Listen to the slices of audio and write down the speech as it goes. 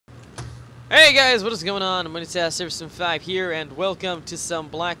Hey guys, what is going on? I'm Serverson5 here, and welcome to some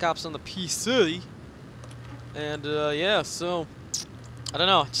Black Ops on the PC. And yeah, so I don't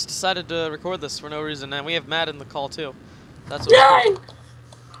know, I just decided to record this for no reason, and we have Matt in the call too. That's what's cool.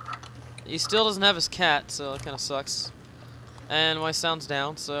 He still doesn't have his cat, so it kind of sucks. And my sound's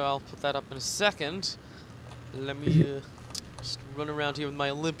down, so I'll put that up in a second. Let me just run around here with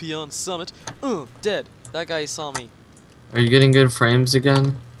my Olympion Summit. Dead. That guy saw me. Are you getting good frames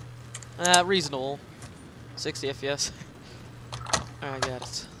again? Reasonable. 60 FPS. I got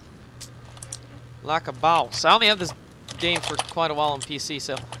it. Like a boss. I only have this game for quite a while on PC,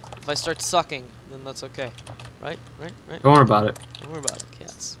 so if I start sucking, then that's okay. Right? Don't worry about it. Don't worry about it,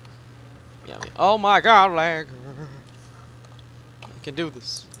 cats. Yeah, oh my god, lag. I can do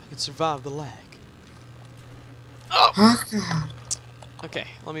this. I can survive the lag. Oh! Okay,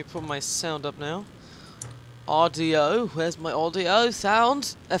 let me put my sound up now. Audio, where's my audio?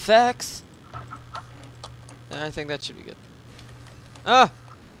 Sound? Effects? I think that should be good. Ah!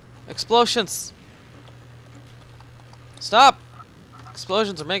 Explosions! Stop!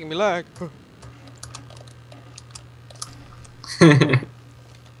 Explosions are making me lag. What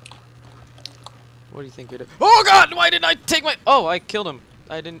do you think you're doing? Oh god! Why didn't I take my... Oh, I killed him.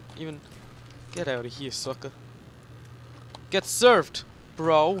 I didn't even... Get out of here, sucker. Get served,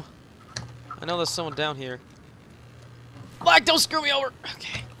 bro. I know there's someone down here. Lag, don't screw me over!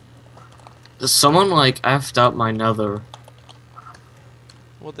 Okay. Someone like effed up my nether.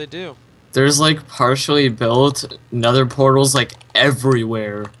 What'd they do? There's like partially built nether portals like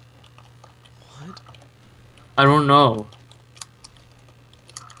everywhere. What? I don't know.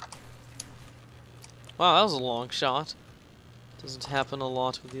 Wow, that was a long shot. Doesn't happen a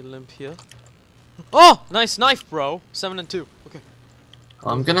lot with the Olympia. Oh! Nice knife, bro! 7 and 2. Okay.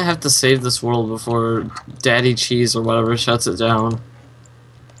 I'm gonna have to save this world before Daddy Cheese or whatever shuts it down.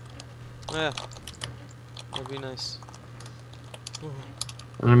 Yeah. That'd be nice.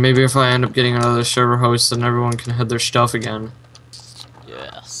 And then maybe if I end up getting another server host, then everyone can have their stuff again.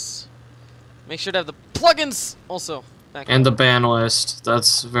 Yes. Make sure to have the plugins also. And the ban list.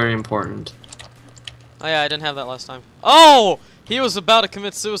 That's very important. Oh yeah, I didn't have that last time. Oh! He was about to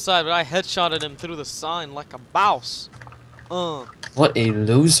commit suicide, but I headshotted him through the sign like a boss. What a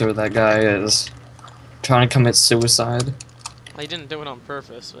loser that guy is. Trying to commit suicide. I didn't do it on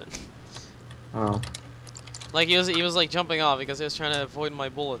purpose, but... Oh. Like, he was like jumping off because he was trying to avoid my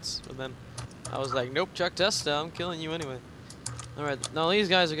bullets. But then I was like, nope, Chuck Testa, I'm killing you anyway. Alright, now these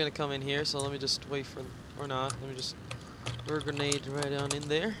guys are gonna come in here, so let me just wait for them. Or not, let me just throw a grenade right on in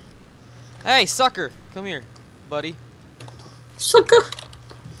there. Hey, sucker! Come here, buddy. Sucker!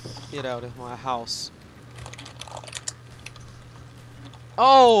 Get out of my house.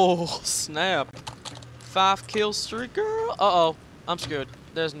 Oh, snap. 5 kill streak, girl. Uh-oh. I'm screwed.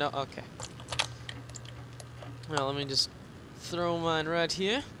 There's no... Okay. Well, let me just throw mine right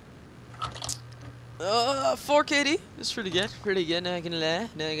here. 4 KD. That's pretty good. Pretty good. Not gonna lie.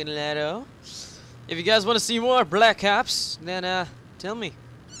 Not gonna lie though. If you guys want to see more Black Ops, then, tell me.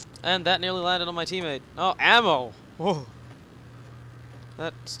 And that nearly landed on my teammate. Oh, ammo. Whoa.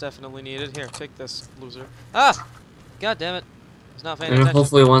 That's definitely needed. Here, take this, loser. Ah! God damn it. He's not paying And attention.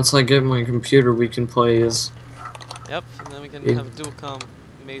 hopefully once I get my computer we can play as... Yep, and then we can have dual com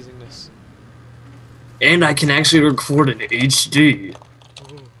amazingness. And I can actually record in HD.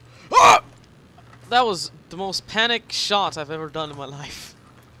 Ah! That was the most panic shot I've ever done in my life.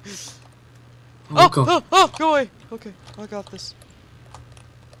 Oh, God. Go away. Okay, I got this.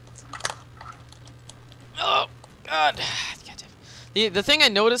 Oh, God. The thing I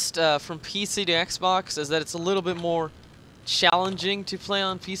noticed from PC to Xbox is that it's a little bit more challenging to play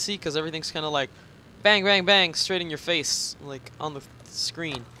on PC because everything's kind of like bang, bang, bang straight in your face, like on the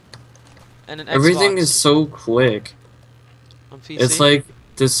screen. And Everything is so quick. On PC? It's like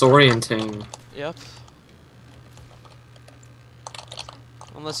disorienting. Yep.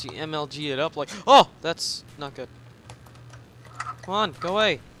 Unless you MLG it up like... Oh! That's not good. Come on, go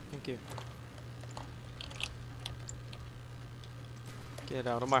away. Thank you. Get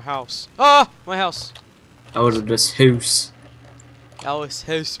out of my house. Ah! My house. Out of this house. Out of this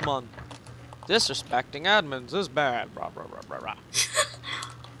house, man. Disrespecting admins is bad. Rah, rah, rah, rah, rah.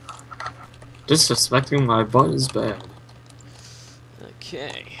 Disrespecting my butt is bad.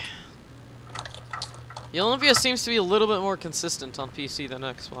 Okay. The Olympia seems to be a little bit more consistent on PC than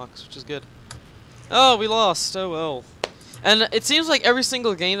Xbox, which is good. Oh, we lost. Oh well. And it seems like every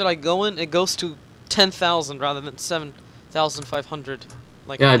single game that I go in, it goes to 10,000 rather than 7,500.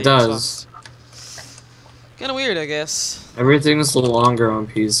 Like yeah, it Xbox. does. Kinda weird, I guess. Everything's longer on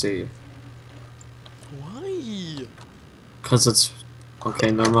PC. Why? Because it's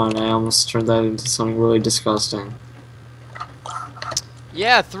Okay, never mind. I almost turned that into something really disgusting.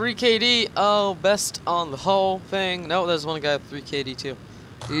 Yeah, 3 KD. Oh, best on the whole thing. No, there's one guy with 3 KD too.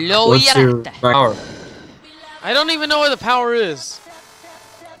 What's your power? I don't even know where the power is.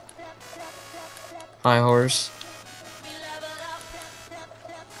 High horse.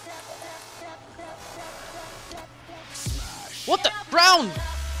 What the? Brown!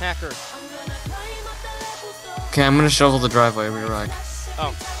 Hacker. Okay, I'm gonna shovel the driveway. I'll be right.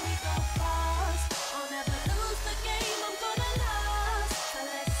 Oh.